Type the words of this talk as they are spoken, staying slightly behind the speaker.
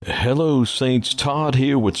Hello, Saints. Todd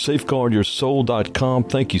here with SafeguardYourSoul.com.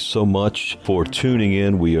 Thank you so much for tuning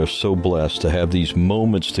in. We are so blessed to have these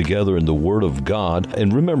moments together in the Word of God.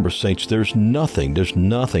 And remember, Saints, there's nothing,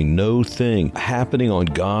 no thing happening on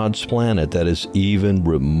God's planet that is even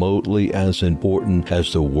remotely as important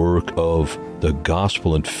as the work of the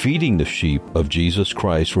gospel and feeding the sheep of Jesus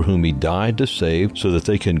Christ, for whom He died to save, so that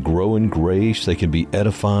they can grow in grace, they can be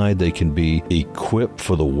edified, they can be equipped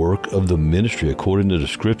for the work of the ministry according to the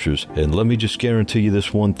Scriptures. And let me just guarantee you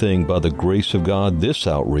this one thing: by the grace of God, this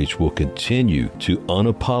outreach will continue to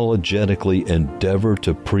unapologetically endeavor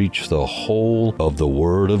to preach the whole of the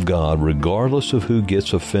Word of God, regardless of who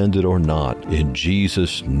gets offended or not, in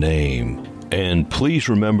Jesus' name. And please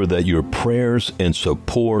remember that your prayers and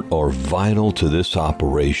support are vital to this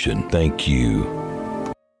operation. Thank you.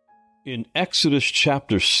 In Exodus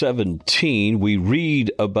chapter 17, we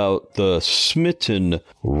read about the smitten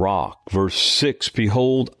rock. Verse 6,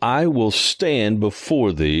 "Behold, I will stand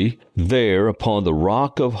before thee there upon the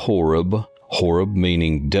rock of Horeb," Horeb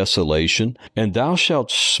meaning desolation, "and thou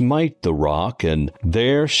shalt smite the rock, and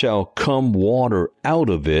there shall come water out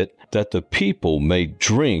of it, that the people may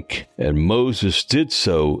drink. And Moses did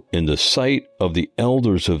so in the sight of the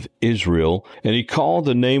elders of Israel. And he called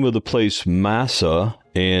the name of the place Massah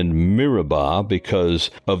and Meribah, because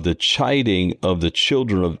of the chiding of the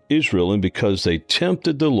children of Israel, and because they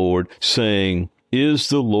tempted the Lord, saying, Is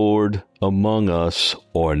the Lord among us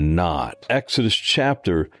or not?" Exodus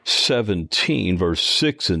chapter 17, verse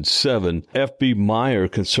 6 and 7. F.B. Meyer,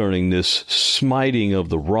 concerning this smiting of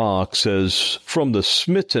the rock, says, "From the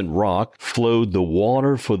smitten rock flowed the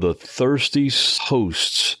water for the thirsty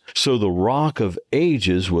hosts. So the rock of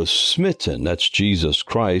ages was smitten," that's Jesus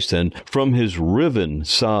Christ, "and from his riven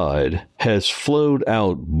side has flowed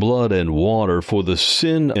out blood and water for the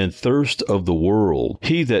sin and thirst of the world.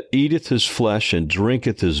 He that eateth his flesh and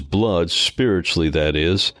drinketh his blood," spiritually that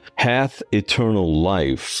is, "hath eternal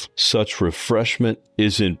life. Such refreshment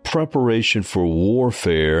is in preparation for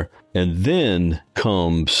warfare." And then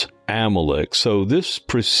comes Amalek. So this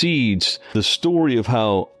precedes the story of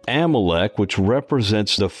how Amalek, which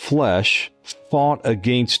represents the flesh, fought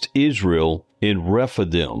against Israel in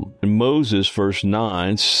Rephidim. And Moses, verse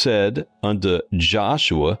 9, said unto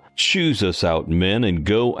Joshua, "Choose us out men, and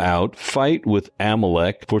go out, fight with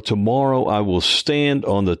Amalek, for tomorrow I will stand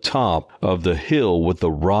on the top of the hill with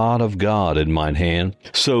the rod of God in mine hand."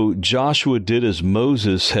 So Joshua did as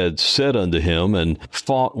Moses had said unto him, and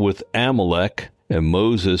fought with Amalek. And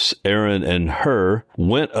Moses, Aaron, and Hur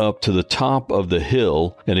went up to the top of the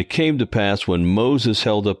hill. And it came to pass, when Moses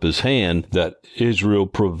held up his hand, that Israel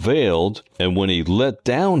prevailed. And when he let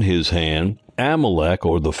down his hand, Amalek,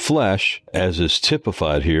 or the flesh, as is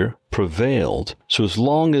typified here, prevailed. So as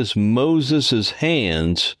long as Moses'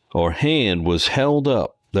 hand was held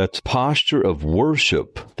up, that's posture of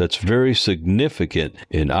worship that's very significant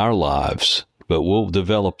in our lives. But we'll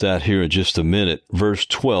develop that here in just a minute. Verse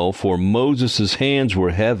 12, "For Moses' hands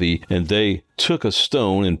were heavy, and they took a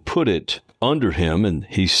stone and put it under him, and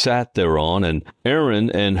he sat thereon. And Aaron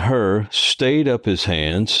and Hur stayed up his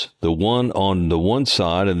hands, the one on the one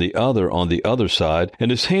side and the other on the other side. And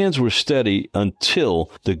his hands were steady until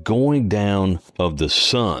the going down of the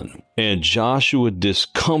sun. And Joshua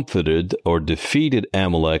discomfited or defeated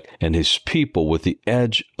Amalek and his people with the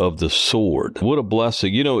edge of the sword." What a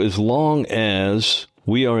blessing. You know, as long as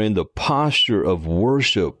we are in the posture of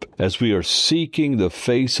worship, as we are seeking the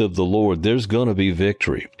face of the Lord, there's going to be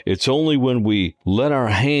victory. It's only when we let our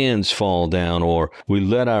hands fall down, or we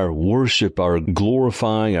let our worship, our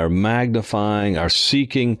glorifying, our magnifying, our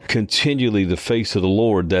seeking continually the face of the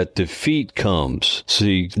Lord, that defeat comes.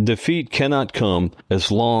 See, defeat cannot come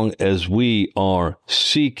as long as we are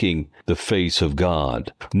seeking the face of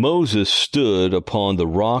God. Moses stood upon the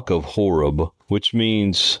rock of Horeb, which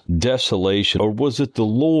means desolation. Or was it the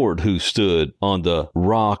Lord who stood on the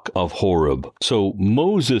rock of Horeb? So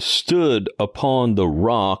Moses stood upon the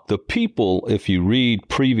rock. The people, if you read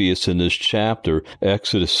previous in this chapter,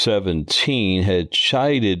 Exodus 17, had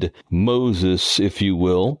chided Moses, if you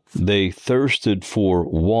will. They thirsted for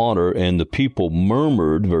water, and the people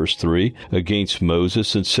murmured, verse 3, against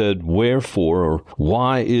Moses and said, "Wherefore," or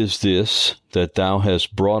 "Why is this that thou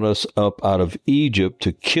hast brought us up out of Egypt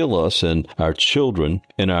to kill us and our children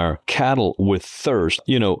and our cattle with thirst?"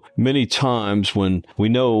 You know, many times when we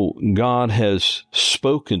know God has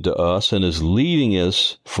spoken to us and is leading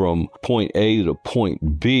us from point A to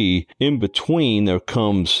point B, in between there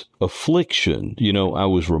comes affliction. You know, I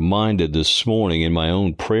was reminded this morning in my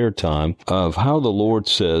own prayer time of how the Lord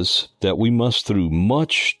says that we must through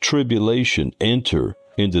much tribulation enter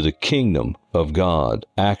into the kingdom of God.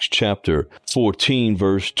 Acts chapter 14,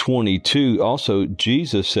 verse 22. Also,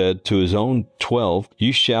 Jesus said to his own 12,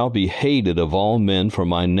 "You shall be hated of all men for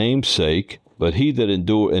my name's sake, but he that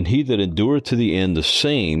endureth to the end, the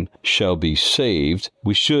same shall be saved."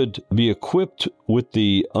 We should be equipped with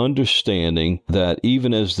the understanding that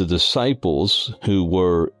even as the disciples who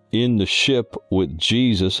were in the ship with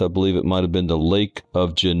Jesus, I believe it might have been the Lake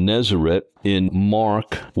of Gennesaret, in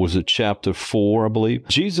Mark, was it chapter 4, I believe?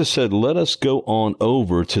 Jesus said, "Let us go on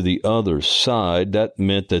over to the other side." That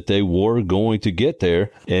meant that they were going to get there,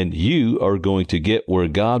 and you are going to get where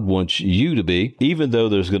God wants you to be, even though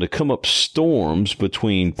there's going to come up storms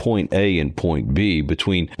between point A and point B,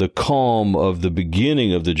 between the calm of the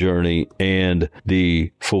beginning of the journey and the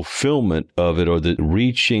fulfillment of it, or the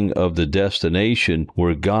reaching of the destination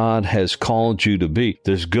where God has called you to be.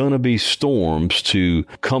 There's going to be storms to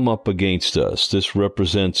come up against us. This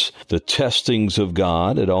represents the testings of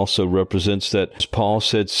God. It also represents that, as Paul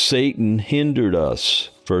said, Satan hindered us.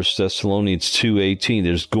 1 Thessalonians 2:18,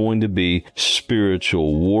 there's going to be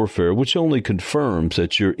spiritual warfare, which only confirms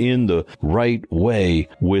that you're in the right way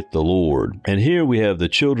with the Lord. And here we have the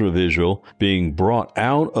children of Israel being brought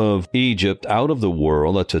out of Egypt, out of the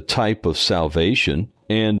world. That's a type of salvation.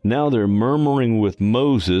 And now they're murmuring with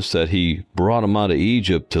Moses that he brought them out of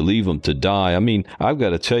Egypt to leave them to die. I mean, I've got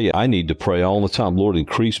to tell you, I need to pray all the time, "Lord,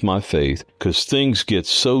 increase my faith," because things get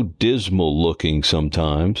so dismal looking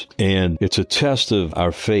sometimes. And it's a test of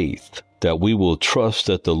our faith that we will trust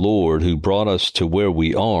that the Lord who brought us to where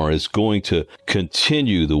we are is going to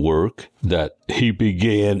continue the work that he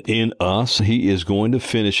began in us. He is going to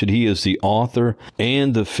finish it. He is the author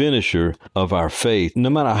and the finisher of our faith.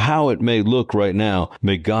 No matter how it may look right now,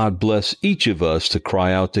 may God bless each of us to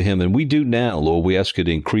cry out to him. And we do now, Lord. We ask you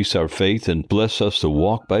to increase our faith and bless us to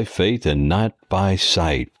walk by faith and not by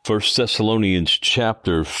sight. 1 Thessalonians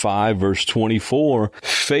chapter 5, verse 24,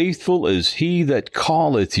 "Faithful is he that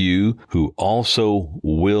calleth you, who also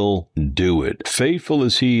will do it." Faithful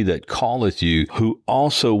is he that calleth you, who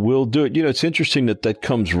also will do it. You know, it's interesting that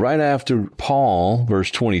comes right after Paul,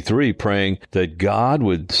 verse 23, praying that God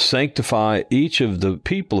would sanctify each of the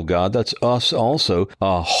people of God, that's us also,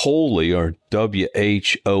 holy, or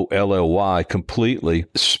WHOLLY, completely,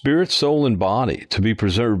 spirit, soul, and body, to be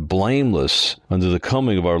preserved blameless under the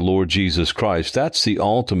coming of our Lord Jesus Christ. That's the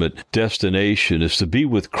ultimate destination, is to be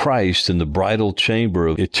with Christ in the bridal chamber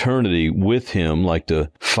of eternity with him, like the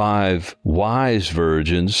 5 wise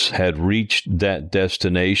virgins had reached that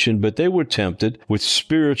destination, but they were tempted with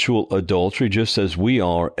spiritual adultery, just as we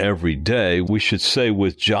are every day. We should say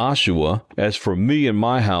with Joshua, "As for me and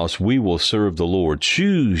my house, we will serve the Lord.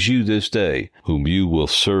 Choose you this day whom you will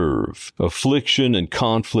serve." Affliction and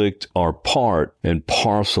conflict are part and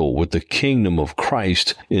parcel with the kingdom of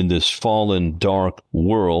Christ in this fallen, dark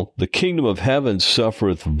world. The kingdom of heaven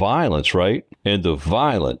suffereth violence, right? And the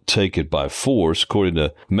violent take it by force, according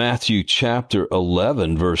to Matthew chapter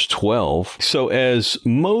 11, verse 12. So as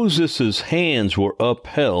Moses' hands were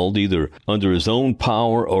upheld, either under his own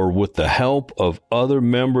power or with the help of other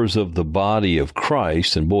members of the body of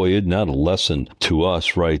Christ, and boy, isn't that a lesson to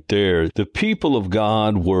us right there, the people of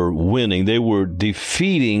God were winning. They were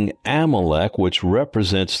defeating Amalek, which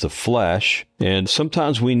represents the flesh. And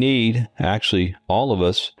sometimes we need, actually all of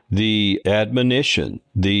us, the admonition,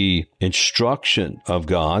 the instruction of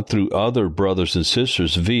God through other brothers and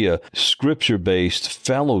sisters via scripture-based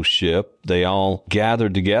fellowship. They all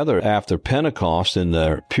gathered together after Pentecost in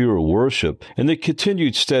their pure worship, and they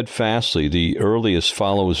continued steadfastly, the earliest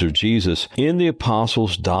followers of Jesus, in the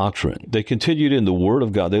apostles' doctrine. They continued in the Word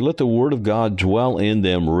of God. They let the Word of God dwell in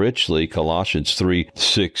them richly, Colossians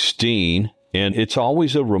 3:16. And it's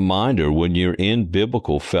always a reminder when you're in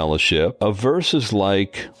biblical fellowship of verses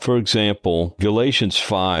like, for example, Galatians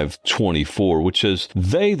 5:24, which says,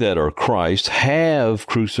 "They that are Christ have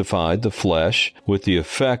crucified the flesh with the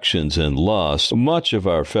affections and lusts." Much of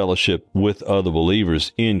our fellowship with other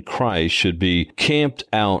believers in Christ should be camped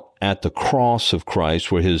out at the cross of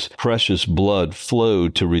Christ, where his precious blood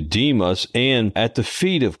flowed to redeem us, and at the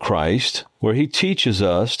feet of Christ, where he teaches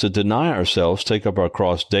us to deny ourselves, take up our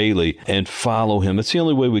cross daily, and follow him. It's the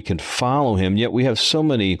only way we can follow him, yet we have so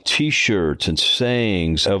many T-shirts and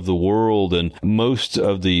sayings of the world, and most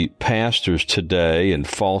of the pastors today and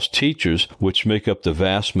false teachers, which make up the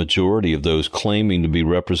vast majority of those claiming to be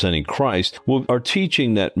representing Christ, are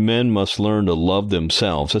teaching that men must learn to love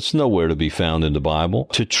themselves. That's nowhere to be found in the Bible.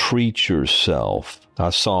 To treat yourself I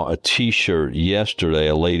saw a t-shirt yesterday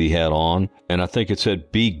a lady had on, and I think it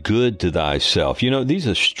said, "Be good to thyself." You know, these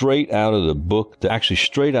are straight out of the book,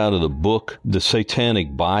 the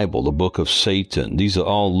Satanic Bible, the book of Satan. These are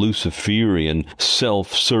all Luciferian,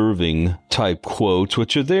 self-serving type quotes,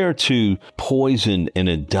 which are there to poison and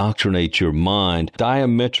indoctrinate your mind,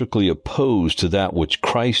 diametrically opposed to that which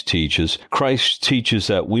Christ teaches. Christ teaches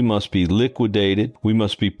that we must be liquidated, we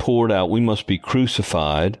must be poured out, we must be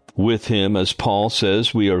crucified with him. As Paul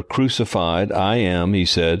says, we are crucified. I am, he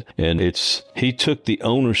said, and he took the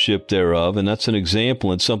ownership thereof, and that's an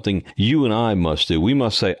example and something you and I must do. We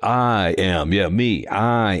must say, I am,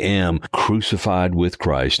 I am crucified with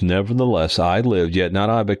Christ. Nevertheless, I live, yet not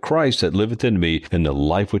I, but Christ that liveth in me, and the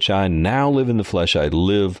life which I now live in the flesh, I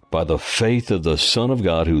live by the faith of the Son of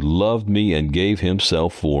God, who loved me and gave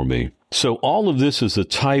himself for me. So all of this is a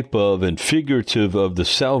type of and figurative of the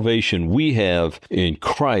salvation we have in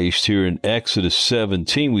Christ. Here in Exodus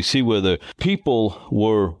 17, we see where the people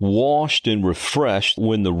were washed and refreshed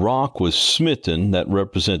when the rock was smitten. That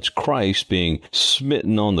represents Christ being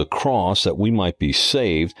smitten on the cross that we might be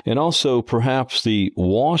saved. And also perhaps the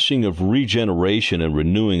washing of regeneration and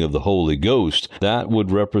renewing of the Holy Ghost. That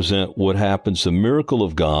would represent what happens, the miracle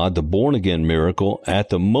of God, the born-again miracle at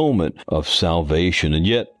the moment of salvation. And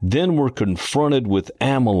yet then we're confronted with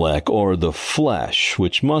Amalek, or the flesh,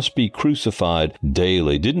 which must be crucified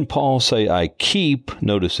daily. Didn't Paul say, I keep,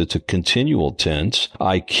 notice it's a continual tense,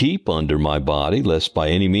 I keep under my body, lest by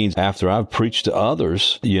any means after I've preached to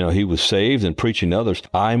others, he was saved and preaching to others,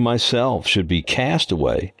 I myself should be cast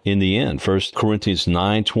away in the end. 1 Corinthians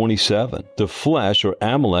 9:27. The flesh, or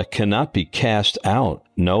Amalek, cannot be cast out.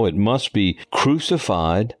 No, it must be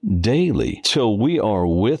crucified daily till we are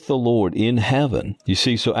with the Lord in heaven. You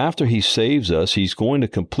see, so after he saves us, he's going to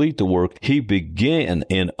complete the work he began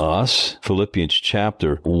in us. Philippians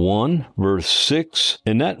chapter 1, verse 6.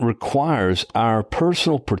 And that requires our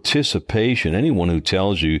personal participation. Anyone who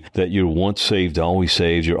tells you that you're once saved, always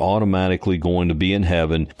saved, you're automatically going to be in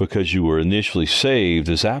heaven because you were initially saved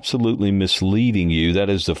is absolutely misleading you. That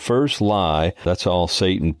is the first lie. That's all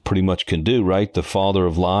Satan pretty much can do, right? The father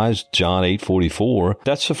of lies, John 8:44.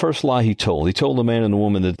 That's the first lie he told. He told the man and the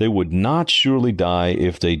woman that they would not surely die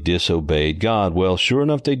if they disobeyed God. Well, sure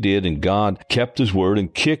enough they did, and God kept his word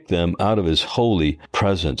and kicked them out of his holy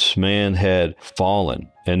presence. Man had fallen.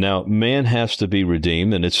 And now man has to be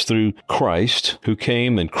redeemed, and it's through Christ, who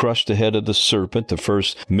came and crushed the head of the serpent, the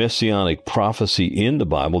first messianic prophecy in the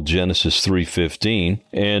Bible, Genesis 3:15.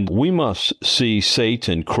 And we must see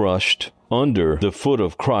Satan crushed under the foot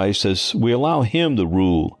of Christ as we allow him to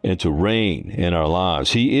rule and to reign in our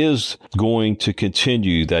lives. He is going to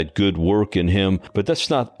continue that good work in him, but that's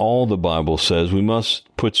not all the Bible says. We must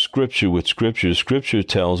put Scripture with Scripture. Scripture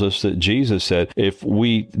tells us that Jesus said, if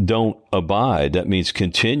we don't abide, that means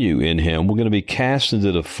continue in him, we're going to be cast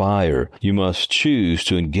into the fire. You must choose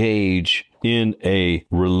to engage in a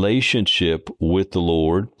relationship with the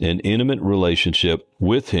Lord, an intimate relationship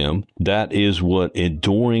with him. That is what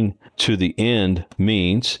enduring to the end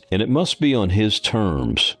means, and it must be on his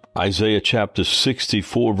terms. Isaiah chapter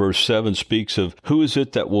 64, verse 7 speaks of who is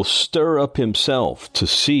it that will stir up himself to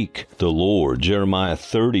seek the Lord. Jeremiah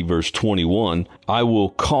 30, verse 21, I will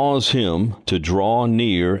cause him to draw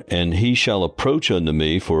near, and he shall approach unto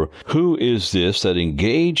me. For who is this that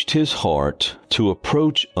engaged his heart to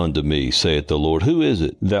approach unto me, saith the Lord? Who is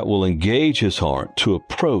it that will engage his heart to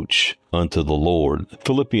approach unto the Lord?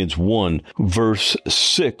 Philippians 1, verse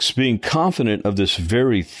 6, being confident of this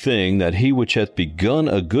very thing, that he which hath begun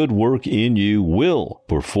a good work in you will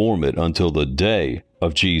perform it until the day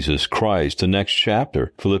of Jesus Christ. The next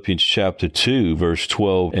chapter, Philippians chapter 2, verse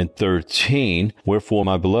 12 and 13, wherefore,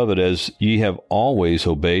 my beloved, as ye have always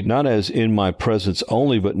obeyed, not as in my presence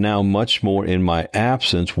only, but now much more in my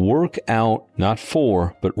absence, work out, not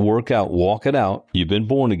for, but work out, walk it out. You've been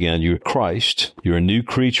born again. You're Christ. You're a new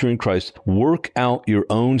creature in Christ. Work out your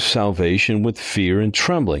own salvation with fear and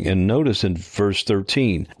trembling. And notice in verse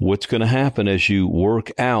 13, what's going to happen as you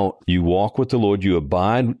work out, you walk with the Lord, you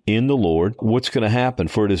abide in the Lord. What's going to happen?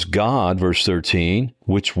 For it is God, verse 13,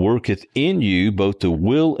 which worketh in you both the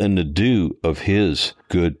will and the do of his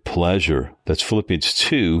good pleasure. That's Philippians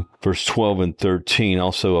 2, verse 12 and 13.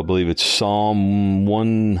 Also, I believe it's Psalm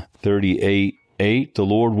 138 8, the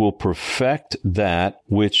Lord will perfect that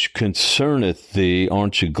which concerneth thee.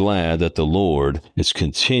 Aren't you glad that the Lord is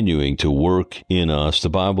continuing to work in us? The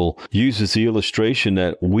Bible uses the illustration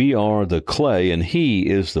that we are the clay and He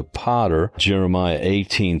is the potter. Jeremiah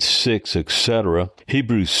 18:6, etc.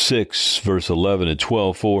 Hebrews 6, verse 11 and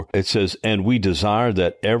 12, for it says, and we desire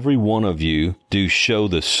that every one of you do show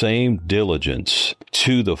the same diligence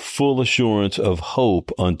to the full assurance of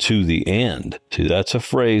hope unto the end. See, that's a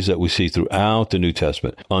phrase that we see throughout the New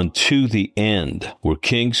Testament. Unto the end. We're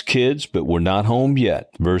king's kids, but we're not home yet.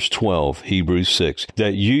 Verse 12, Hebrews 6,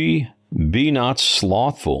 that ye be not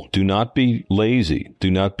slothful, do not be lazy,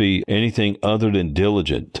 do not be anything other than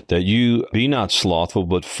diligent, that you be not slothful,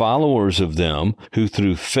 but followers of them who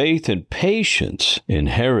through faith and patience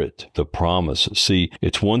inherit the promises. See,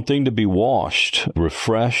 it's one thing to be washed,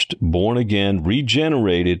 refreshed, born again,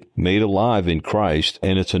 regenerated, made alive in Christ,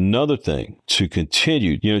 and it's another thing to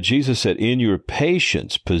continue. Jesus said, in your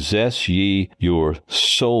patience possess ye your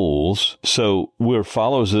souls. So we're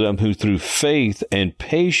followers of them who through faith and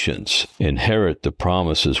patience inherit the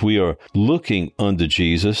promises. We are looking unto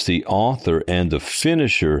Jesus, the author and the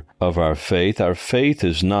finisher of our faith. Our faith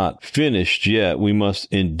is not finished yet. We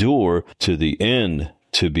must endure to the end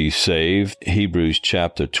to be saved. Hebrews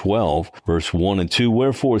chapter 12, verse 1 and 2.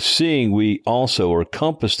 Wherefore, seeing we also are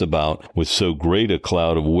compassed about with so great a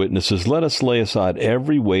cloud of witnesses, let us lay aside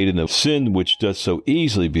every weight and the sin which doth so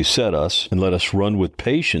easily beset us, and let us run with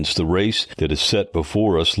patience the race that is set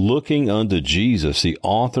before us, looking unto Jesus, the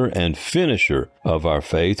author and finisher of our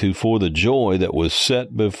faith, who for the joy that was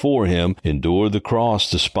set before him endured the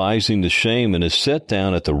cross, despising the shame, and is set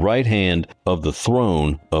down at the right hand of the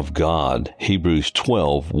throne of God. Hebrews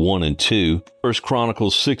 12, 1 and 2. 1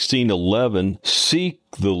 Chronicles 16:11, seek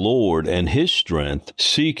the Lord and His strength,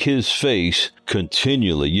 seek His face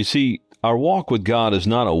continually. You see, our walk with God is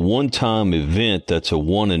not a one-time event that's a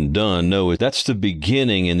one and done. No, that's the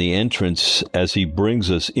beginning and the entrance as He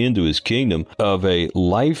brings us into His kingdom of a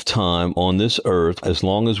lifetime on this earth, as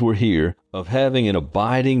long as we're here, of having an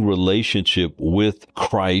abiding relationship with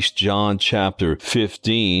Christ, John chapter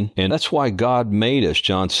 15. And that's why God made us,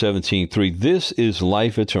 John 17:3. This is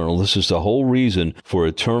life eternal. This is the whole reason for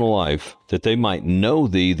eternal life, that they might know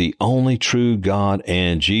thee, the only true God,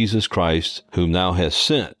 and Jesus Christ, whom thou hast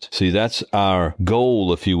sent. See, that's our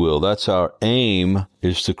goal, if you will. That's our aim,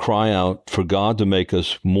 is to cry out for God to make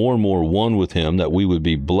us more and more one with Him, that we would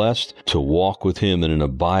be blessed to walk with Him in an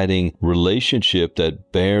abiding relationship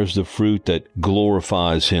that bears the fruit that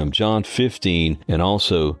glorifies Him. John 15 and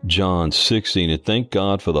also John 16. And thank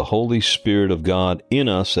God for the Holy Spirit of God in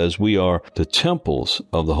us, as we are the temples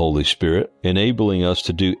of the Holy Spirit, enabling us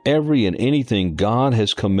to do every and anything God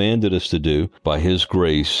has commanded us to do by His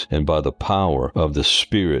grace and by the power of the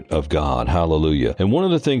Spirit of God. Hallelujah. And one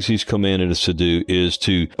of the things He's commanded us to do is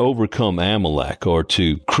to overcome Amalek, or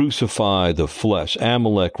to crucify the flesh.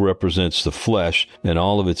 Amalek represents the flesh and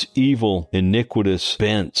all of its evil, iniquitous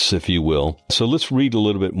bents, if you will. So let's read a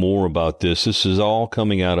little bit more about this. This is all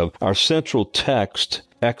coming out of our central text,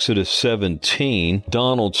 Exodus 17.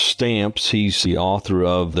 Donald Stamps, he's the author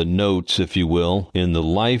of the notes, if you will, in the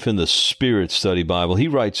Life in the Spirit Study Bible. He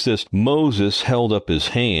writes this: Moses held up his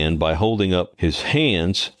hand. By holding up his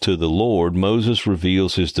hands to the Lord, Moses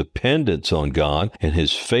reveals his dependence on God and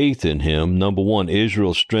his faith in Him. Number one,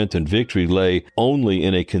 Israel's strength and victory lay only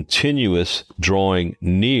in a continuous drawing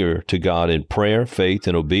near to God in prayer, faith,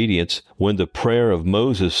 and obedience. When the prayer of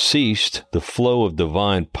Moses ceased, the flow of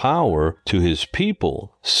divine power to His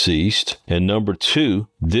people ceased. And number two,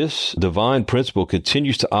 this divine principle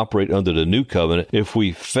continues to operate under the new covenant. If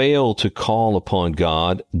we fail to call upon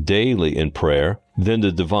God daily in prayer, then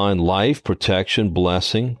the divine life, protection,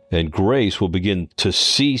 blessing, and grace will begin to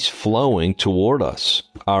cease flowing toward us.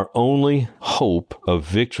 Our only hope of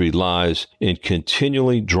victory lies in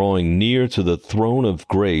continually drawing near to the throne of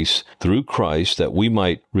grace through Christ, that we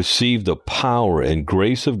might receive the power and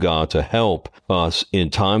grace of God to help us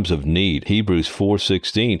in times of need. Hebrews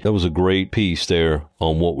 4:16. That was a great piece there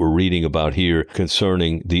on what we're reading about here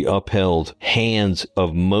concerning the upheld hands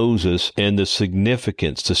of Moses and the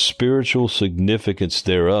significance, the spiritual significance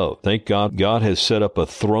thereof. Thank God, God has set up a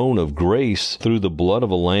throne of grace through the blood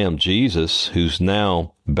of a lamb, Jesus, who's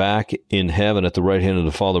now back in heaven at the right hand of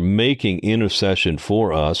the Father, making intercession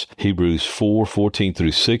for us. Hebrews 4:14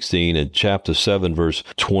 through 16 and chapter 7, verse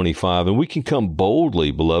 25. And we can come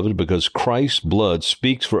boldly, beloved, because Christ's blood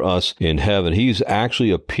speaks for us in heaven. He's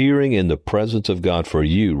actually appearing in the presence of God for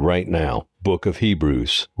you right now. Book of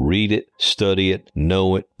Hebrews. Read it, study it,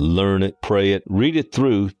 know it, learn it, pray it, read it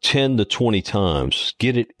through 10 to 20 times.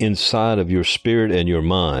 Get it inside of your spirit and your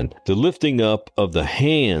mind. The lifting up of the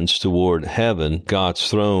hands toward heaven, God's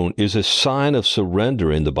throne, is a sign of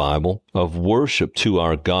surrender in the Bible, of worship to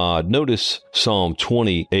our God. Notice Psalm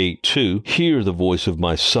 28:2. Hear the voice of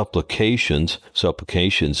my supplications.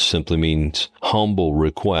 Supplications simply means humble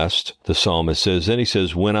request. The psalmist says, then he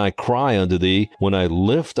says, when I cry unto thee, when I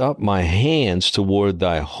lift up my hands toward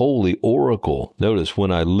thy holy oracle. Notice,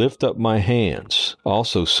 when I lift up my hands.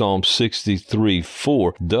 Also, Psalm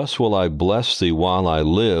 63:4. Thus will I bless thee while I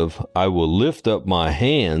live. I will lift up my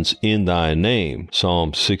hands in thy name.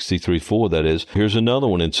 Psalm 63:4, that is. Here's another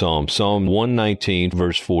one in Psalm 119,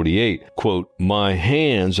 verse 48. Quote, my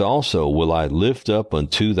hands also will I lift up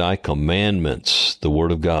unto thy commandments, the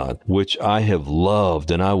word of God, which I have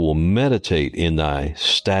loved, and I will meditate in thy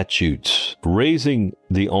statutes. Raising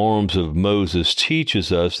the arms of Moses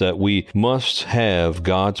teaches us that we must have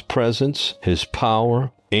God's presence, his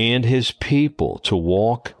power, and his people to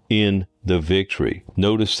walk in the victory.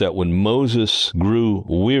 Notice that when Moses grew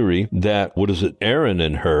weary, that, Aaron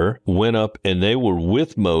and Hur went up and they were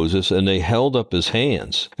with Moses and they held up his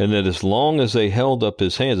hands. And that as long as they held up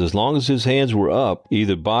his hands, as long as his hands were up,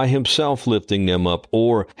 either by himself lifting them up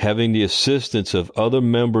or having the assistance of other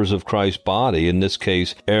members of Christ's body, in this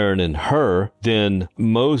case, Aaron and Hur, then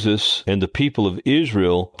Moses and the people of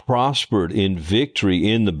Israel prospered in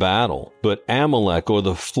victory in the battle. But Amalek, or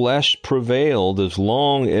the flesh, prevailed as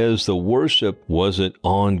long as the worship wasn't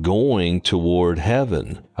ongoing toward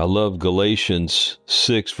heaven. I love Galatians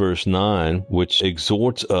 6, verse 9, which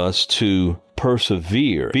exhorts us to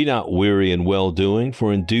persevere. Be not weary in well-doing,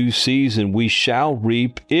 for in due season we shall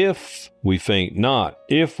reap if we faint not.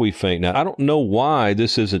 If we faint not. I don't know why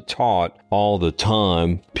this isn't taught all the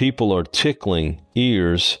time. People are tickling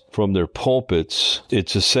ears from their pulpits.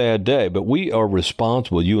 It's a sad day, but we are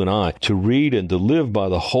responsible, you and I, to read and to live by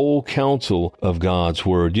the whole counsel of God's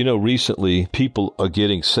word. You know, recently people are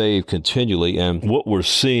getting saved continually, and what we're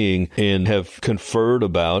seeing and have conferred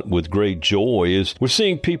about with great joy is we're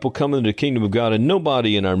seeing people come into the kingdom of God, and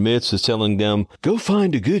nobody in our midst is telling them, go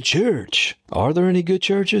find a good church. Are there any good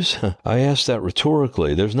churches? I ask that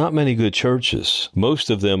rhetorically. There's not many good churches. Most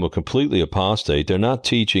of them are completely apostate. They're not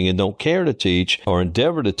teaching and don't care to teach or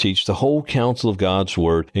endeavor to teach the whole counsel of God's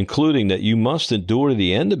word, including that you must endure to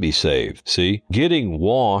the end to be saved. See, getting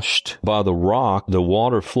washed by the rock, the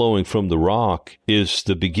water flowing from the rock, is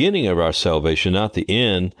the beginning of our salvation, not the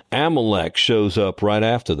end. Amalek shows up right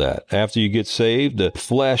after that. After you get saved, the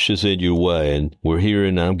flesh is in your way.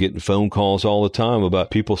 And I'm getting phone calls all the time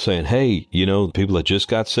about people saying, hey, you know, people that just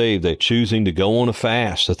got saved, they're choosing to go on a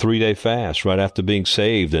fast, a 3-day fast right after being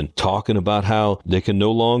saved, and talking about how they can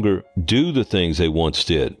no longer do the things they once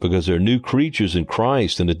did because they're new creatures in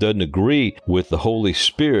Christ, and it doesn't agree with the Holy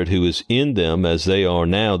Spirit who is in them, as they are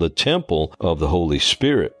now the temple of the Holy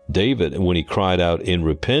Spirit. David, when he cried out in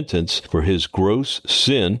repentance for his gross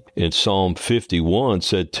sin in Psalm 51,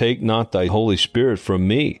 said, take not thy Holy Spirit from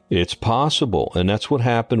me. It's possible. And that's what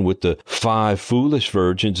happened with the 5 foolish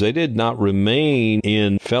virgins. They did not remain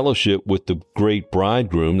in fellowship with the great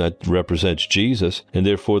bridegroom that represents Jesus, and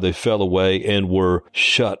therefore they fell away and were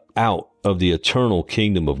shut out of the eternal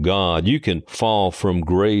kingdom of God. You can fall from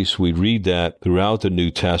grace. We read that throughout the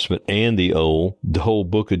New Testament and the Old. The whole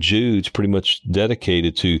book of Jude's pretty much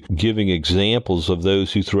dedicated to giving examples of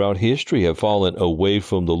those who throughout history have fallen away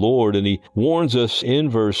from the Lord. And he warns us in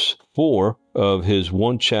verse 4 of his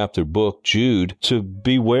 1-chapter book, Jude, to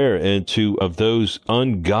beware and of those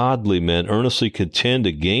ungodly men, earnestly contend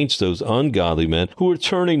against those ungodly men who are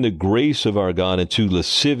turning the grace of our God into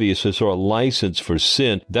lasciviousness, or a license for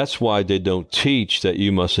sin. That's why they don't teach that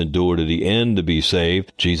you must endure to the end to be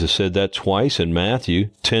saved. Jesus said that twice in Matthew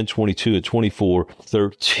 10:22 and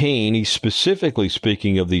 24:13. He's specifically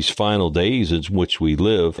speaking of these final days in which we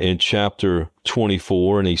live in chapter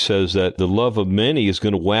 24, and he says that the love of many is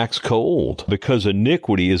going to wax cold because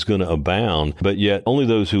iniquity is going to abound, but yet only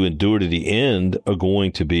those who endure to the end are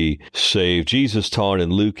going to be saved. Jesus taught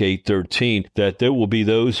in Luke 8:13 that there will be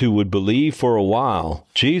those who would believe for a while.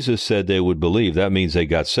 Jesus said they would believe. That means they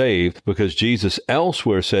got saved, because Jesus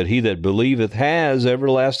elsewhere said, he that believeth has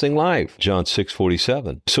everlasting life. John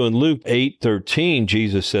 6:47. So in Luke 8:13,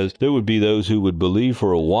 Jesus says there would be those who would believe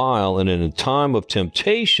for a while, and in a time of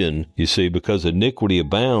temptation, you see, because iniquity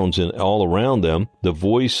abounds in all around them, the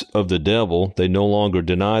voice of the devil, they no longer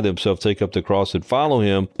deny themselves, take up the cross and follow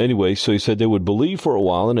him. Anyway, so he said they would believe for a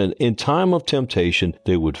while, and in time of temptation,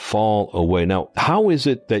 they would fall away. Now, how is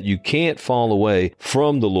it that you can't fall away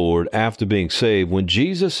from the Lord after being saved when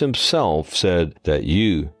Jesus himself said that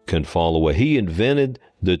you can fall away? He invented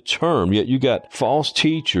the term, yet you got false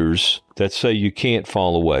teachers that say you can't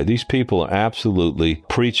fall away. These people are absolutely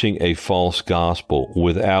preaching a false gospel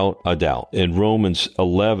without a doubt. In Romans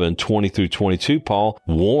 11:20-22, Paul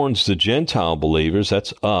warns the Gentile believers,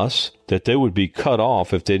 that's us, that they would be cut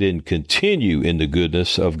off if they didn't continue in the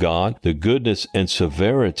goodness of God, the goodness and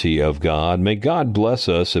severity of God. May God bless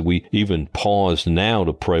us, and we even pause now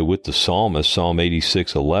to pray with the psalmist, Psalm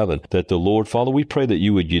 86:11, that the Lord, Father, we pray that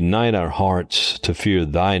you would unite our hearts to fear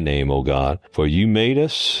thy name, O God, for you made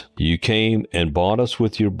us, you came and bought us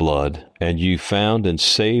with your blood, and you found and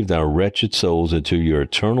saved our wretched souls into your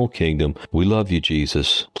eternal kingdom. We love you,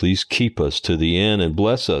 Jesus. Please keep us to the end and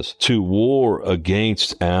bless us to war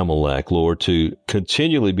against Amalek, Lord, to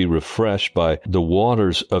continually be refreshed by the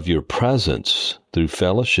waters of your presence through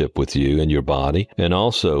fellowship with you and your body, and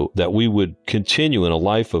also that we would continue in a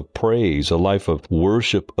life of praise, a life of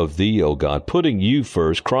worship of thee, O God, putting you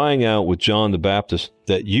first, crying out with John the Baptist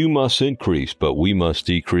that you must increase, but we must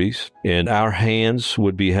decrease, and our hands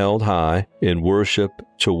would be held high in worship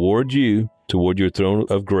toward you, toward your throne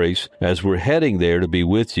of grace, as we're heading there to be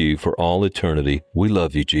with you for all eternity. We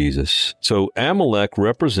love you, Jesus. So Amalek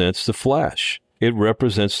represents the flesh. It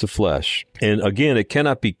represents the flesh. And again, it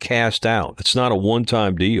cannot be cast out. It's not a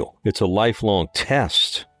one-time deal. It's a lifelong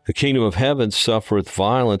test. The kingdom of heaven suffereth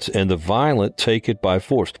violence, and the violent take it by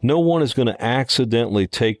force. No one is going to accidentally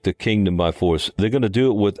take the kingdom by force. They're going to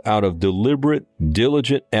do it out of deliberate,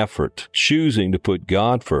 diligent effort, choosing to put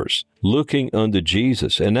God first, looking unto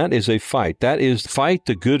Jesus. And that is a fight. That is fight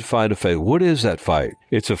the good fight of faith. What is that fight?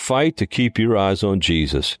 It's a fight to keep your eyes on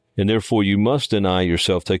Jesus. And therefore you must deny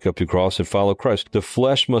yourself, take up your cross, and follow Christ. The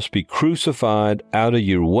flesh must be crucified out of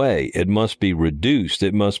your way. It must be reduced.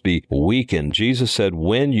 It must be weakened. Jesus said,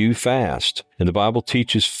 when you fast, and the Bible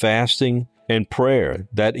teaches fasting and prayer.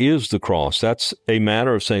 That is the cross. That's a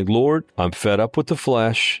matter of saying, Lord, I'm fed up with the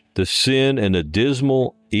flesh, the sin and the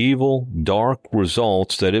dismal, evil, dark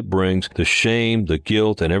results that it brings, the shame, the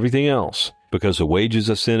guilt, and everything else. Because the wages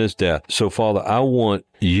of sin is death. So, Father, I want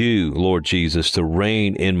you, Lord Jesus, to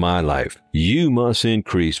reign in my life. You must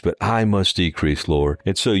increase, but I must decrease, Lord.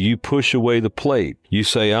 And so you push away the plate. You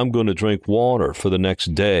say, I'm going to drink water for the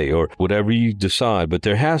next day, or whatever you decide. But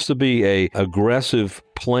there has to be an aggressive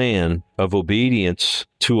plan of obedience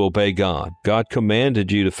to obey God. God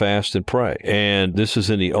commanded you to fast and pray. And this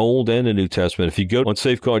is in the Old and the New Testament. If you go on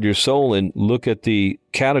Safeguard Your Soul and look at the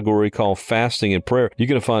category called fasting and prayer, you're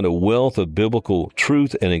going to find a wealth of biblical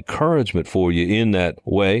truth and encouragement for you in that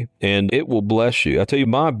way, and it will bless you. I tell you,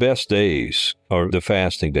 my best days are the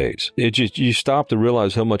fasting days. It just, you stop to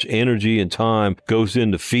realize how much energy and time goes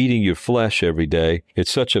into feeding your flesh every day.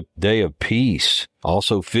 It's such a day of peace.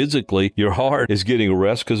 Also, physically, your heart is getting a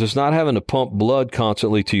rest because it's not having to pump blood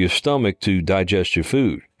constantly to your stomach to digest your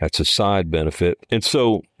food. That's a side benefit. And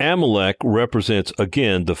so Amalek represents,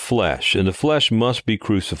 again, the flesh. And the flesh must be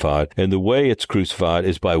crucified. And the way it's crucified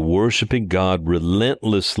is by worshiping God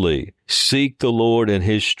relentlessly. Seek the Lord and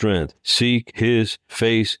his strength. Seek his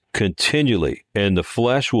face continually. And the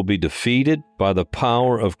flesh will be defeated by the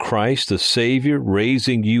power of Christ, the Savior,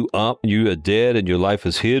 raising you up. You are dead and your life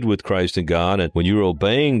is hid with Christ in God. And when you're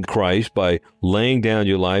obeying Christ by laying down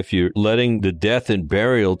your life, you're letting the death and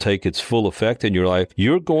burial take its full effect in your life.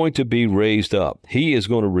 You're going to be raised up. He is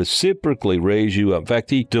going to reciprocally raise you up. In fact,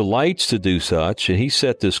 he delights to do such. And he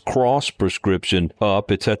set this cross prescription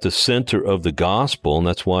up. It's at the center of the gospel. And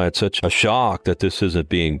that's why it's such a shock that this isn't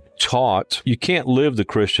being taught. You can't live the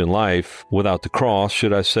Christian life without the cross.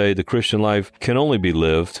 Should I say the Christian life can only be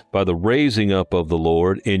lived by the raising up of the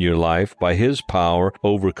Lord in your life, by his power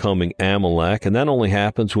overcoming Amalek. And that only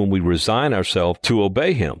happens when we resign ourselves to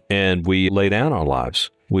obey him and we lay down our lives.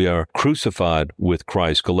 We are crucified with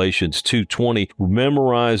Christ. Galatians 2:20.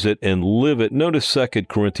 Memorize it and live it. Notice 2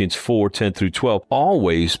 Corinthians 4:10-12.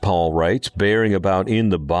 Always, Paul writes, bearing about in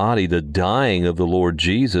the body the dying of the Lord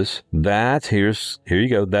Jesus, that, here you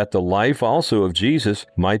go, that the life also of Jesus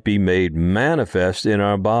might be made manifest in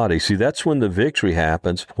our body. See, that's when the victory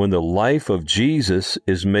happens, when the life of Jesus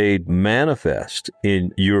is made manifest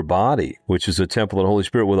in your body, which is the temple of the Holy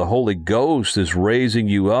Spirit, where the Holy Ghost is raising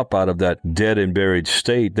you up out of that dead and buried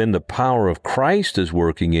state. Then the power of Christ is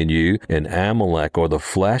working in you, and Amalek, or the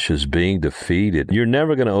flesh, is being defeated. You're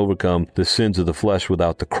never going to overcome the sins of the flesh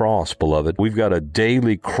without the cross, beloved. We've got a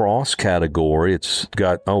daily cross category. It's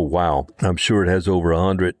got, oh wow, I'm sure it has over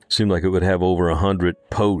 100. Seemed like it would have over 100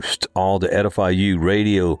 posts, all to edify you,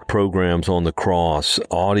 radio programs on the cross,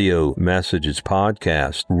 audio messages,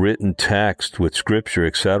 podcasts, written text with scripture,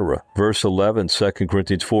 etc. Verse 11, 2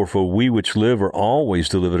 Corinthians 4, for we which live are always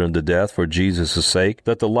delivered unto death for Jesus' sake.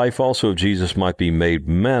 that the life also of Jesus might be made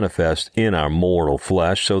manifest in our mortal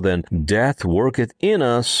flesh. So then death worketh in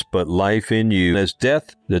us, but life in you. As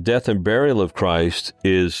the death and burial of Christ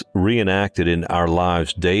is reenacted in our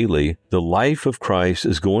lives daily, the life of Christ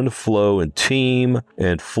is going to flow and teem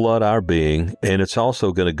and flood our being, and it's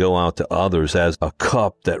also going to go out to others as a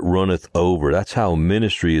cup that runneth over. That's how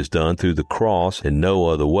ministry is done, through the cross, in no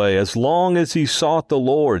other way. As long as he sought the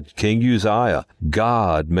Lord, King Uzziah,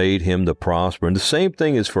 God made him to prosper. And the same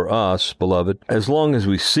thing is for us, beloved. As long as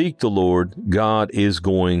we seek the Lord, God is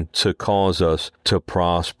going to cause us to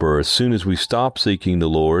prosper. As soon as we stop seeking the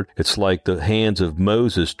Lord, it's like the hands of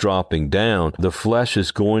Moses dropping down. The flesh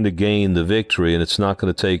is going to gain the victory, and it's not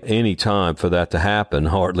going to take any time for that to happen,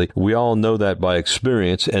 hardly. We all know that by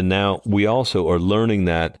experience, and now we also are learning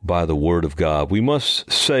that by the Word of God. We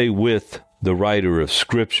must say with the writer of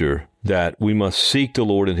Scripture that we must seek the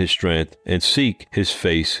Lord in his strength and seek his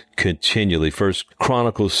face continually. 1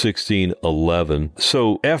 Chronicles 16:11.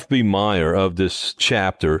 So F.B. Meyer of this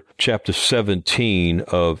chapter 17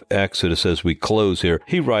 of Exodus, as we close here,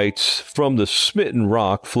 he writes, "From the smitten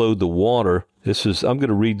rock flowed the water." I'm going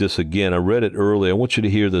to read this again. I read it earlier. I want you to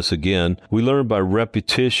hear this again. We learn by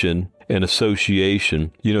repetition and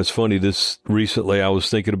association. You know, it's funny, recently I was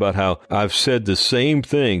thinking about how I've said the same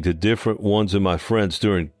thing to different ones of my friends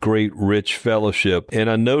during great rich fellowship. And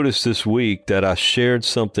I noticed this week that I shared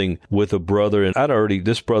something with a brother, and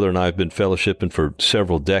this brother and I have been fellowshipping for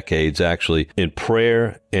several decades, actually, in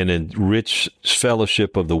prayer and in rich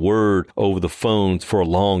fellowship of the Word over the phone for a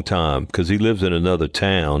long time, because he lives in another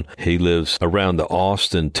town. He lives around the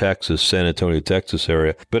Austin, Texas, San Antonio, Texas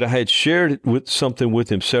area. But I had shared something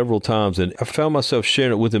with him several times, and I found myself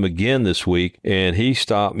sharing it with him again this week, and he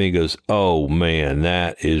stopped me and goes, "Oh man,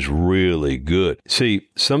 that is really good." See,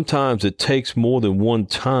 sometimes it takes more than one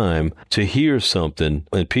time to hear something,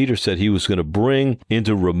 and Peter said he was going to bring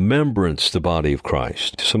into remembrance the body of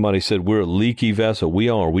Christ. Somebody said, we're a leaky vessel. We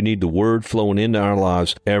are. We need the Word flowing into our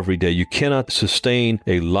lives every day. You cannot sustain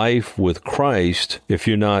a life with Christ if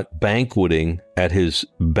you're not banqueting at his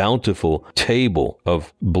bountiful table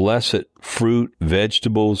of blessed fruit,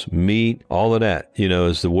 vegetables, meat, all of that,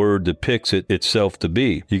 as the Word depicts it itself to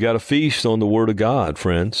be. You got to feast on the Word of God,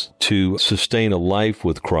 friends, to sustain a life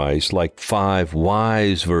with Christ, like 5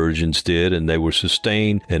 wise virgins did, and they were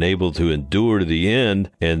sustained and able to endure to the end,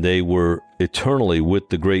 and they were eternally with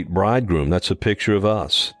the great bridegroom. That's a picture of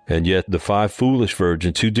us. And yet the 5 foolish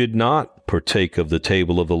virgins who did not partake of the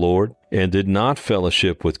table of the Lord and did not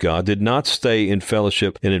fellowship with God, did not stay in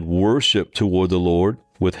fellowship and in worship toward the Lord,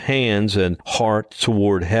 with hands and heart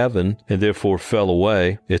toward heaven, and therefore fell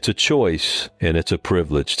away. It's a choice, and it's a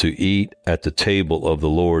privilege to eat at the table of the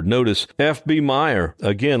Lord. Notice F.B. Meyer,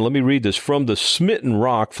 again, let me read this. "From the smitten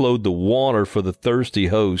rock flowed the water for the thirsty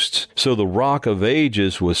hosts. So the rock of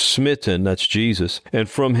ages was smitten," that's Jesus, "and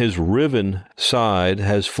from his riven side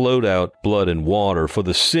has flowed out blood and water. For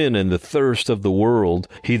the sin and the thirst of the world,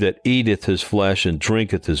 he that eateth his flesh and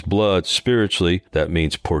drinketh his blood," spiritually, that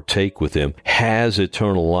means partake with him, "has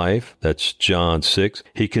eternal life." That's John 6.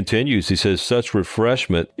 He continues, he says, "Such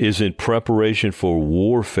refreshment is in preparation for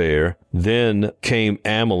warfare. Then came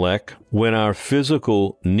Amalek." When our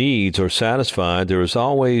physical needs are satisfied, there is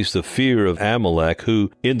always the fear of Amalek,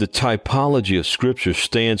 who in the typology of Scripture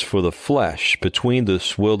stands for the flesh. Between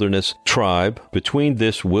this wilderness tribe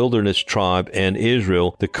and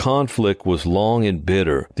Israel, the conflict was long and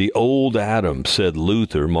bitter. "The old Adam," said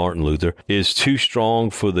Martin Luther, "is too strong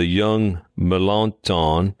for the young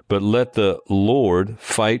Melanchthon, but let the Lord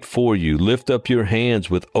fight for you. Lift up your hands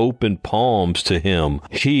with open palms to him.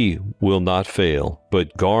 He will not fail.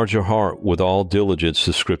 But guard your heart with all diligence,"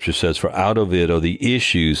 the Scripture says, "for out of it are the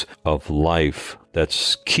issues of life."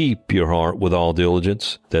 That's keep your heart with all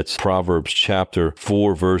diligence. That's Proverbs chapter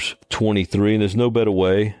 4, verse 23. And there's no better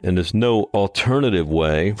way, and there's no alternative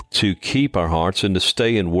way to keep our hearts and to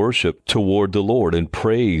stay in worship toward the Lord, in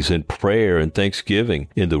praise and prayer and thanksgiving,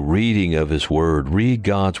 in the reading of his Word. Read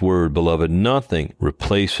God's Word, beloved. Nothing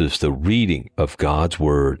replaces the reading of God's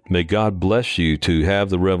Word. May God bless you to have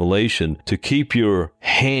the revelation to keep your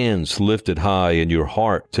hands lifted high and your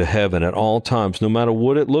heart to heaven at all times, no matter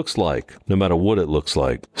what it looks like.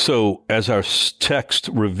 So, as our text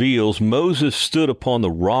reveals, Moses stood upon the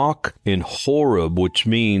rock in Horeb,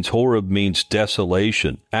 Horeb means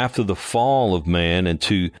desolation. After the fall of man and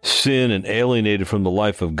to sin and alienated from the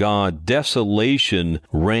life of God, desolation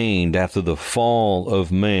reigned after the fall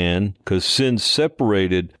of man, because sin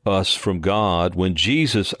separated us from God. When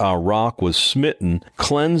Jesus, our rock, was smitten,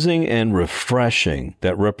 cleansing and refreshing,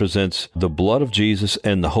 that represents the blood of Jesus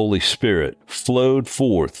and the Holy Spirit, flowed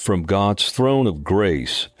forth from God's throne of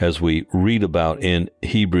grace, as we read about in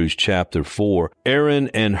Hebrews chapter 4. Aaron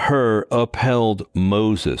and Hur upheld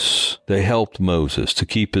Moses. They helped Moses to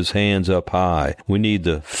keep his hands up high. We need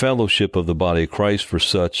the fellowship of the body of Christ for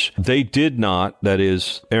such. They did not, that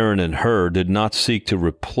is, Aaron and Hur, did not seek to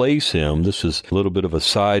replace him. This is a little bit of a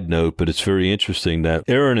side note, but it's very interesting that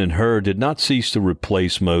Aaron and Hur did not cease to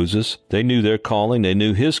replace Moses. They knew their calling. They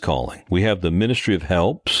knew his calling. We have the ministry of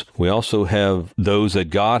helps. We also have those that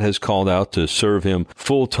God has called out to serve him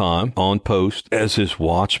full-time on post as his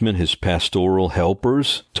watchmen, his pastoral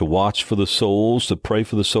helpers, to watch for the souls, to pray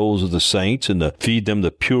for the souls of the saints, and to feed them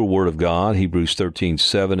the pure word of God, Hebrews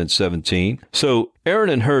 13:7 and 17. So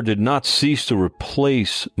Aaron and Hur did not cease to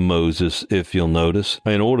replace Moses, if you'll notice,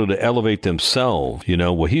 in order to elevate themselves.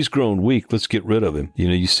 Well, he's grown weak. Let's get rid of him.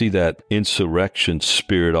 You see that insurrection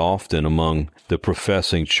spirit often among the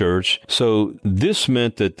professing church. So this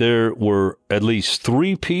meant that there were at least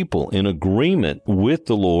 3 people in agreement with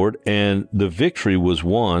the Lord, and the victory was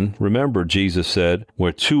won. Remember, Jesus said,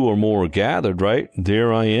 where 2 or more are gathered, right?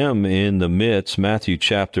 There I am in the midst. Matthew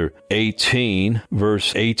chapter 18,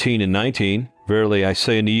 verse 18 and 19. Verily I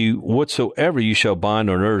say unto you, whatsoever you shall bind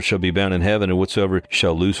on earth shall be bound in heaven, and whatsoever you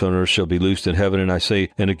shall loose on earth shall be loosed in heaven. And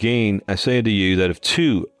again I say unto you, that if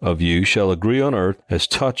 2 of you shall agree on earth as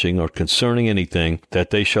touching or concerning anything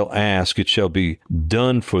that they shall ask, it shall be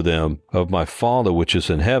done for them of my Father which is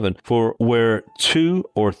in heaven. For where 2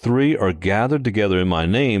 or 3 are gathered together in my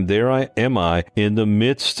name, there am I in the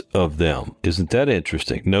midst of them. Isn't that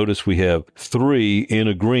interesting? Notice we have 3 in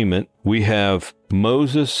agreement. We have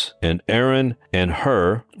Moses and Aaron and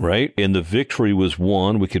Hur, right? And the victory was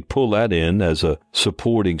won. We could pull that in as a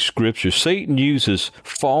supporting scripture. Satan uses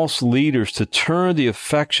false leaders to turn the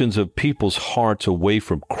affections of people's hearts away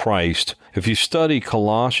from Christ. If you study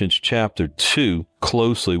Colossians chapter 2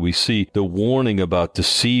 closely, we see the warning about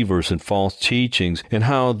deceivers and false teachings and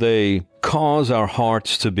how they cause our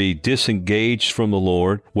hearts to be disengaged from the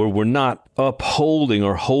Lord, where we're not upholding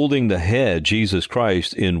or holding the head, Jesus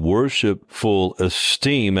Christ, in worshipful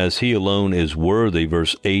esteem as he alone is worthy,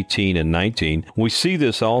 verse 18 and 19. We see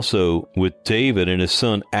this also with David and his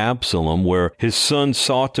son Absalom, where his son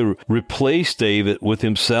sought to replace David with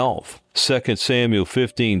himself. 2 Samuel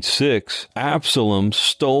 15:6, Absalom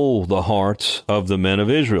stole the hearts of the men of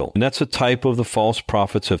Israel. And that's a type of the false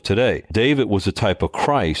prophets of today. David was a type of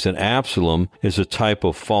Christ, and Absalom is a type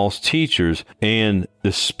of false teachers and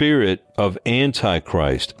the spirit of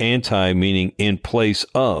Antichrist. Anti meaning in place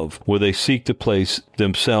of, where they seek to place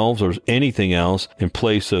themselves or anything else in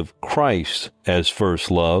place of Christ as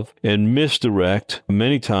first love, and misdirect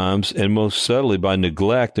many times, and most subtly by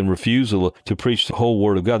neglect and refusal to preach the whole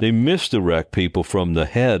word of God. They misdirect people from the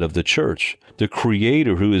head of the church, the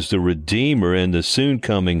Creator, who is the Redeemer and the soon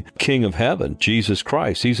coming King of heaven, Jesus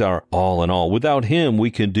Christ. He's our all in all. Without him,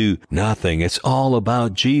 we can do nothing. It's all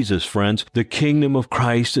about Jesus, friends. The kingdom of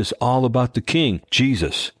Christ is all about the King,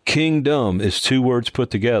 Jesus. Kingdom is 2 words put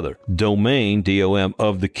together. Domain, D-O-M,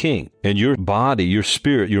 of the King. And your body, your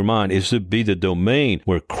spirit, your mind is to be the domain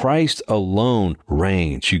where Christ alone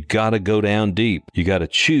reigns. You got to go down deep. You got to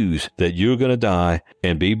choose that you're going to die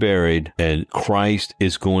and be buried, and Christ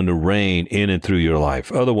is going to reign in and through your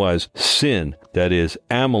life. Otherwise, sin, that is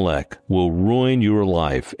Amalek, will ruin your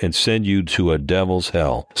life and send you to a devil's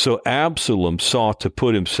hell. So Absalom sought to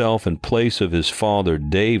put himself in place of his father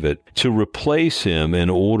David, to replace him in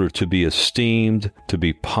order to be esteemed, to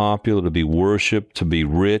be popular, to be worshiped, to be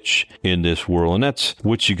rich in this world. And that's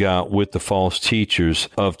what you got with the false teachers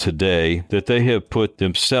of today, that they have put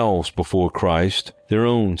themselves before Christ, their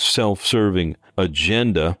own self-serving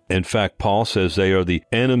agenda. In fact, Paul says they are the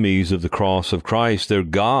enemies of the cross of Christ. Their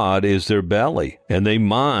God is their belly, and they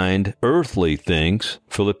mind earthly things.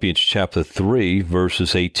 Philippians chapter 3,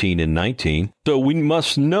 verses 18 and 19. So we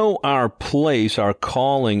must know our place, our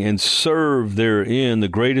calling, and serve therein. The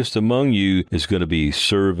greatest among you is going to be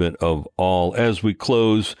servant of all. As we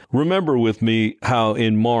close, remember with me how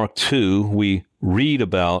in Mark 2, we read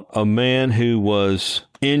about a man who was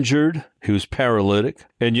injured, who was paralytic,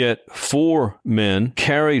 and yet 4 men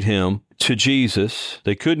carried him to Jesus.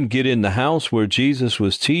 They couldn't get in the house where Jesus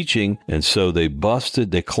was teaching, and so they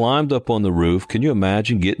climbed up on the roof. Can you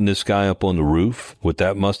imagine getting this guy up on the roof? What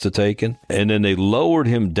that must have taken? And then they lowered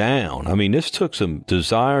him down. I mean, this took some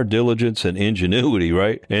desire, diligence, and ingenuity,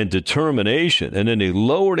 right? And determination. And then they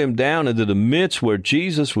lowered him down into the midst where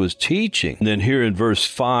Jesus was teaching. And then here in verse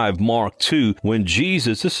 5, Mark 2, when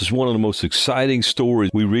Jesus, this is one of the most exciting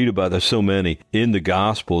stories we read about. The so many in the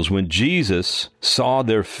Gospels, when Jesus saw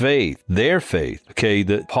their faith, okay,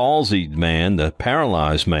 the palsied man, the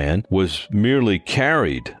paralyzed man, was merely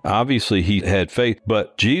carried. Obviously, he had faith,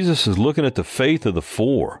 but Jesus is looking at the faith of the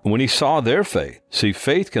four. When he saw their faith, see,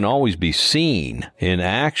 faith can always be seen in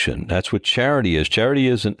action. That's what charity is. Charity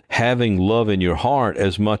isn't having love in your heart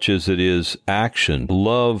as much as it is action,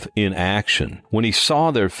 love in action. When he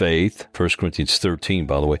saw their faith, 1 Corinthians 13,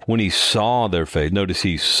 by the way, when he saw their faith, notice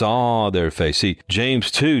he saw their faith. See, James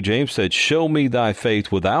 2, James said, show me thy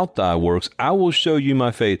faith without thy works. I will show you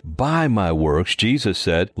my faith by my works. Jesus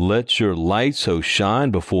said, let your light so shine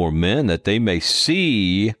before men that they may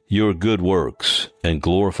see your good works and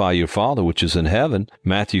glorify your Father which is in heaven.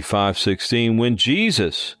 Matthew 5:16, when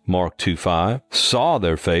Jesus, Mark 2:5, saw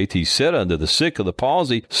their faith, he said unto the sick of the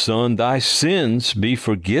palsy, son, thy sins be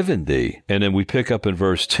forgiven thee. And then we pick up in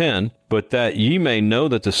verse 10, but that ye may know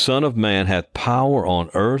that the Son of Man hath power on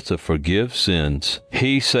earth to forgive sins.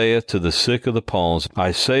 He saith to the sick of the palsy,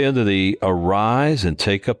 I say unto thee, arise and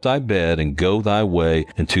take up thy bed and go thy way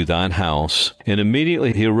into thine house. And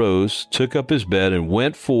immediately he arose, took up his bed, and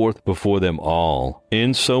went forth before them all,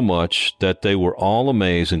 insomuch that they were all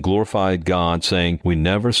amazed and glorified God, saying, we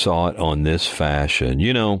never saw it on this fashion.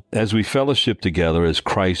 You know, as we fellowship together as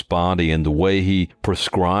Christ's body and the way he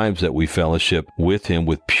prescribes that we fellowship with him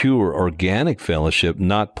with pure organic fellowship,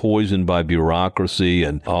 not poisoned by bureaucracy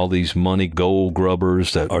and all these money gold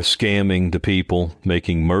grubbers that are scamming the people,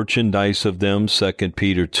 making merchandise of them, 2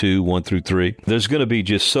 Peter 2, 1-3. There's going to be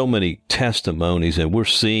just so many testimonies, and we're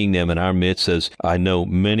seeing them in our midst, as I know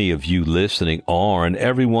many of you listening are, and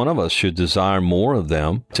every one of us should desire more of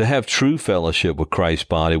them, to have true fellowship with Christ's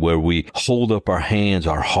body, where we hold up our hands,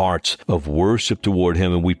 our hearts of worship toward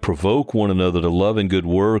him, and we provoke one another to love and good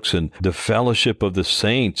works, and the fellowship of the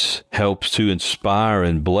saints helps to inspire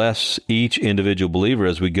and bless each individual believer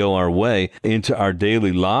as we go our way into our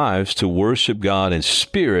daily lives to worship God in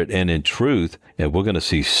spirit and in truth. And we're going to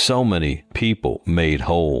see so many people made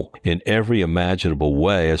whole in every imaginable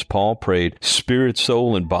way. As Paul prayed, spirit,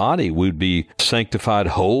 soul, and body would be sanctified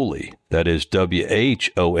wholly. That is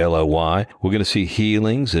WHOLLY. We're going to see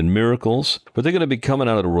healings and miracles, but they're going to be coming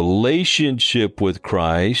out of a relationship with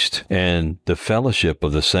Christ and the fellowship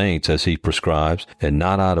of the saints as he prescribes, and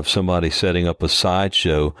not out of somebody setting up a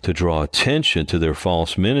sideshow to draw attention to their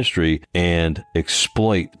false ministry and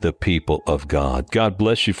exploit the people of God. God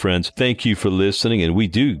bless you, friends. Thank you for listening, and we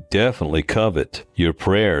do definitely covet your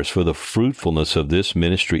prayers for the fruitfulness of this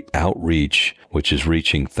ministry outreach, which is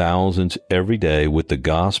reaching thousands every day with the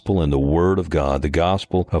gospel and the word of God, the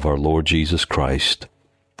gospel of our Lord Jesus Christ.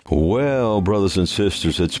 Well, brothers and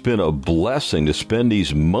sisters, it's been a blessing to spend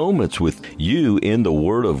these moments with you in the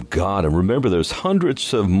Word of God. And remember, there's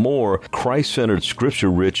hundreds of more Christ-centered,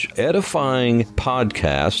 scripture-rich, edifying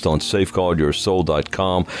podcasts on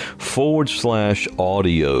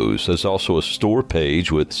safeguardyoursoul.com/audios. There's also a store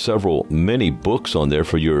page with many books on there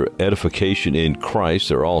for your edification in Christ.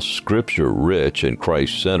 They're all scripture-rich and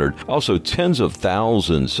Christ-centered. Also, tens of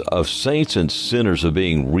thousands of saints and sinners are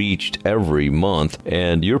being reached every month,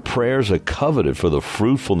 and your prayers are coveted for the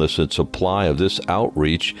fruitfulness and supply of this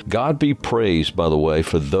outreach. God be praised, by the way,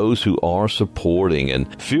 for those who are supporting.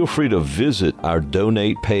 And feel free to visit our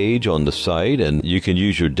donate page on the site, and you can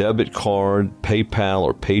use your debit card, PayPal,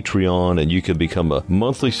 or Patreon, and you can become a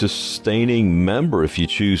monthly sustaining member if you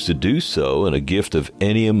choose to do so, and a gift of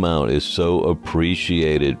any amount is so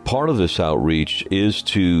appreciated. Part of this outreach is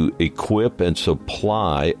to equip and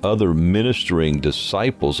supply other ministering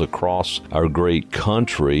disciples across our great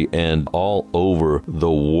country and all over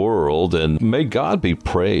the world. And may God be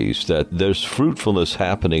praised that there's fruitfulness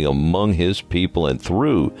happening among his people and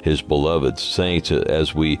through his beloved saints,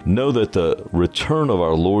 as we know that the return of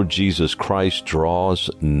our Lord Jesus Christ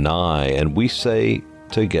draws nigh. And we say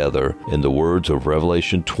together in the words of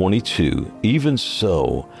Revelation 22, even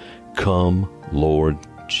so, come, Lord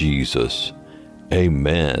Jesus.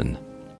 Amen.